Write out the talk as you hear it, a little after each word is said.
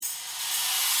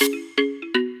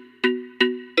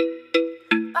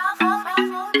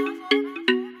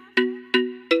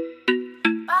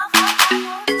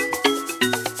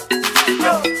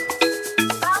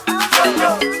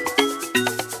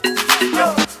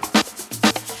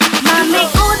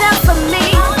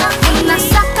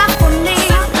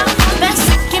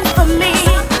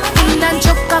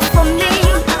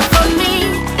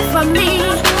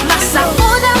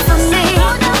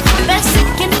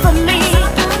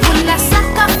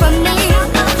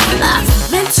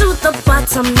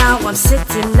Now I'm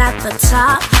sitting at the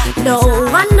top. No,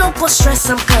 I no go stress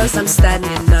them cause I'm standing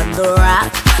on the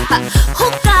rock. Who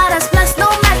God has blessed, no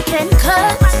man can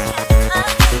curse.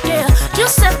 Yeah, you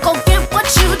said go get what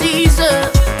you deserve.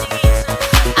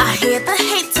 I hear the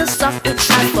haters softly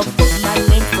try to put my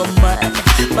name for mud,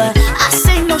 but I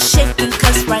say no shaking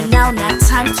cause right now not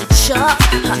time to chop.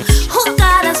 Who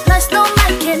God has blessed, no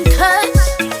man can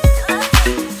curse.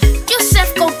 You said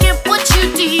go get what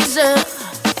you deserve.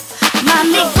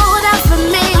 Mami, go down for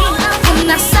me,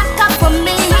 una saca for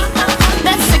me,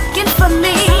 Mexican for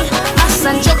me,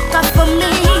 Masanjoka for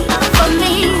me,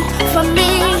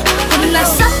 una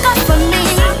saca for me,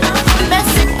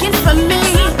 Mexican for me,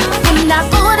 una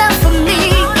go down for me,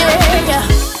 yeah.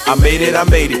 I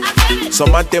made it.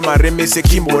 Somante mareme se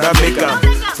Kimbo, I make 'em.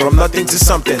 From nothing to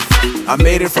something. I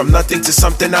made it from nothing to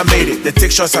something, I made it. They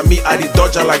take shots at me, I did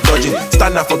dodge, I like dodging.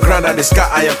 Stand up for ground at the sky,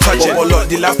 I am touching. Oh Lord,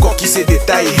 the laugh cocky say they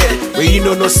tie head. When you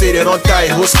know no say they don't tie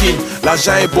whole skin.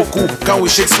 L'argent est beaucoup, can we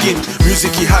shake skin?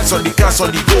 Music he hats on the cars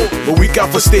on the go. But we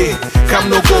can't for stay, come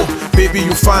no go. Baby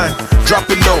you fine, drop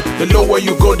it low. The lower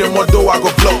you go, the more dough I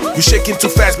go blow. You shaking too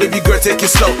fast, baby girl, take it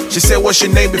slow. She said what's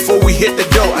your name before we hit the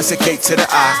door? I said K to the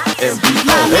I-M-B-O.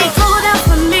 Mami, go down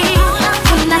for me,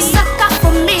 una saca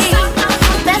for me,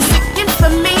 Mexican for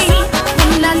me,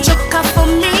 una joker for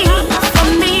me,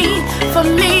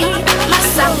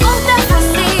 Massa go down for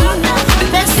me,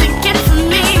 Mexican for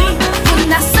me,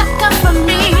 una saca for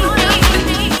me.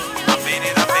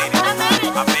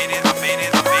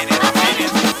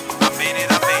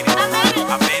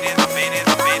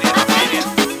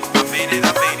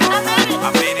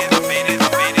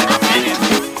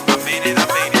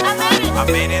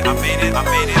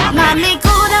 Mami,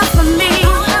 go down for me,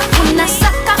 una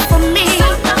saca for me,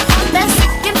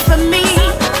 Mexican for me,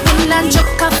 una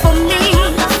joker for me,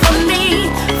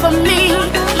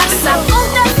 Massa go